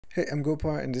Hey, I'm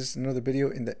𝗩𝗶𝗱𝗲 and this is another video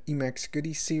in the Emacs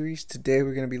goodie series. Today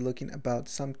we're going to be looking about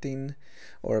something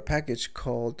or a package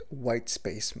called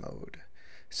Whitespace mode.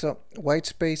 So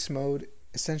Whitespace mode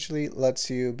essentially lets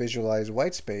you visualize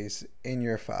whitespace in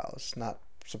your files. Not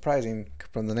surprising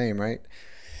from the name, right?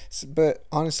 But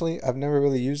honestly, I've never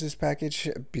really used this package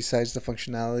besides the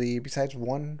functionality, besides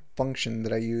one function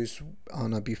that I use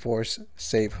on a before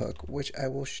save hook, which I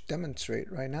will demonstrate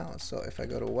right now. So if I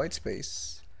go to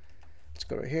Whitespace, let's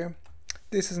go right here.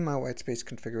 This is my Whitespace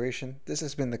configuration. This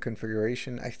has been the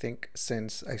configuration, I think,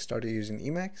 since I started using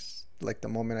Emacs. Like the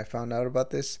moment I found out about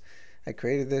this, I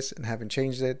created this and haven't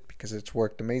changed it because it's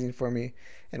worked amazing for me.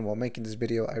 And while making this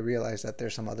video, I realized that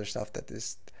there's some other stuff that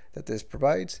this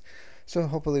provides. So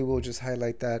hopefully we'll just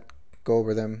highlight that, go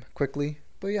over them quickly.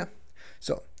 But yeah,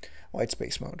 so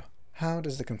Whitespace mode. How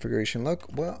does the configuration look?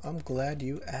 Well, I'm glad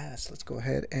you asked. Let's go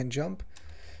ahead and jump.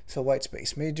 So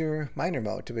Whitespace, minor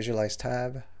mode to visualize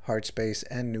tab, hard space,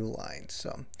 and new lines.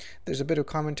 So there's a bit of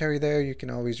commentary there. You can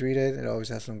always read it. It always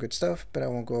has some good stuff, but I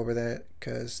won't go over that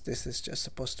because this is just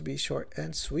supposed to be short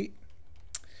and sweet.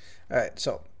 All right,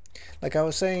 so like I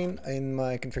was saying in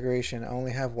my configuration, I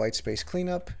only have Whitespace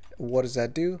cleanup. What does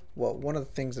that do? Well, one of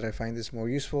the things that I find this more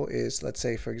useful is, let's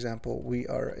say, for example, we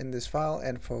are in this file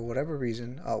and for whatever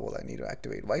reason, I need to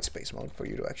activate Whitespace mode for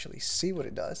you to actually see what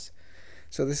it does.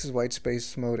 So this is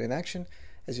Whitespace mode in action.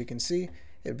 As you can see,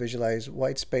 it visualizes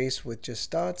whitespace with just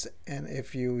dots, and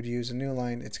if you would use a new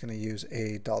line, it's going to use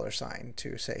a $sign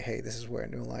to say, hey, this is where a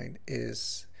new line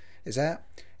is at.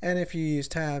 And if you use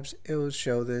tabs, it will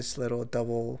show this little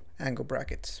double angle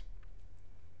brackets.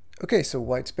 Okay, so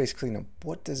Whitespace cleanup,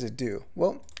 what does it do?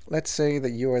 Well, let's say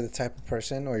that you are the type of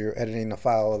person, or you're editing a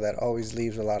file that always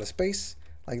leaves a lot of space.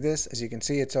 Like this, as you can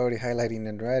see, it's already highlighting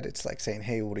in red. It's like saying,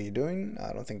 hey, what are you doing?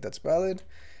 I don't think that's valid.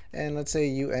 And let's say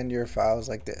you end your files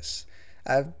like this.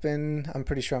 I'm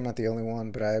pretty sure I'm not the only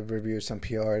one, but I've reviewed some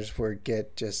PRs where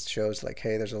Git just shows like,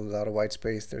 hey, there's a lot of white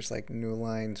space. There's like new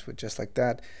lines with just like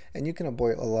that. And you can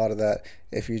avoid a lot of that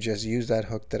if you just use that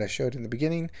hook that I showed in the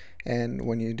beginning. And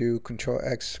when you do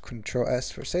Control-X,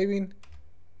 Control-S for saving,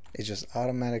 it just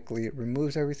automatically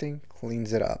removes everything,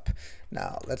 cleans it up.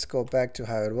 Now let's go back to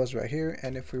how it was right here,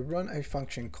 and if we run a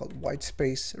function called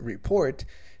Whitespace report,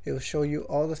 it will show you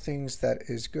all the things that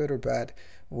is good or bad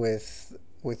with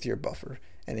your buffer,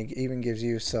 and it even gives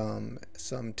you some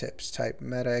tips. Type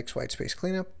meta-x whitespace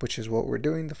cleanup, which is what we're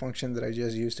doing, the function that I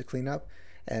just used to clean up,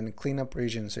 and clean up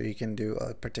region, so you can do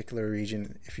a particular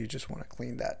region if you just want to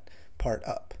clean that part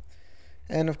up.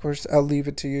 And of course, I'll leave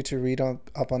it to you to read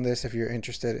up on this if you're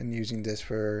interested in using this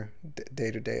for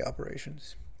day-to-day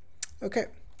operations. Okay,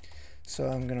 so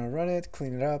I'm gonna run it,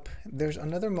 clean it up. There's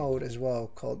another mode as well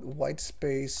called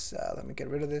Whitespace. Let me get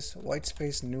rid of this.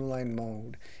 Whitespace new line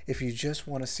mode. If you just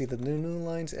want to see the new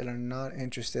lines and are not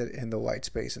interested in the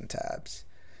whitespace and tabs,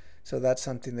 so that's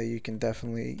something that you can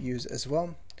definitely use as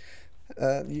well.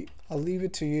 I'll leave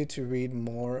it to you to read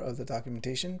more of the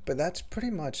documentation, but that's pretty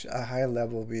much a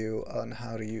high-level view on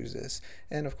how to use this.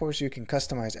 And of course, you can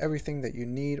customize everything that you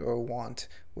need or want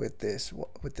with this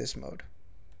mode.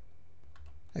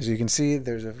 As you can see,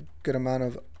 there's a good amount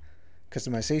of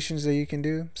customizations that you can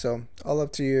do. So all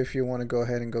up to you if you want to go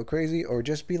ahead and go crazy, or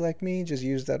just be like me, just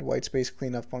use that whitespace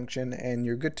cleanup function and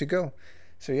you're good to go.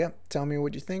 So yeah, tell me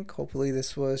what you think. Hopefully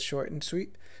this was short and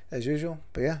sweet as usual,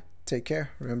 but yeah. Take care.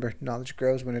 Remember, knowledge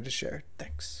grows when it is shared.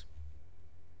 Thanks.